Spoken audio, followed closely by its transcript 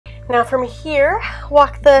Now from here,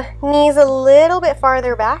 walk the knees a little bit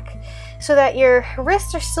farther back so that your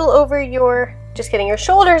wrists are still over your, just kidding, your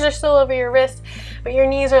shoulders are still over your wrist, but your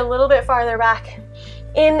knees are a little bit farther back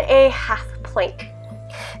in a half plank.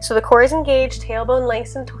 So the core is engaged, tailbone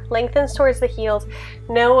lengthens towards the heels.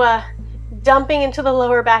 No dumping into the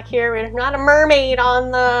lower back here. We're not a mermaid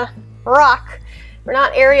on the rock. We're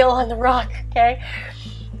not Ariel on the rock, okay?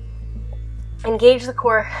 Engage the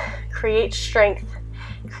core, create strength,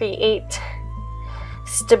 create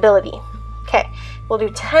stability. Okay, we'll do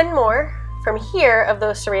 10 more from here of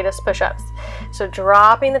those serratus push-ups. So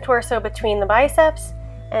dropping the torso between the biceps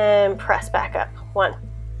and press back up. 1,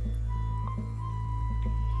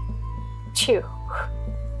 2,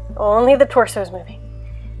 only the torso is moving.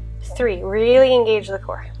 3, really engage the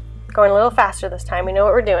core. Going a little faster this time, we know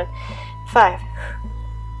what we're doing. 5,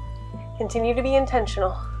 continue to be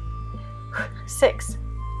intentional. 6,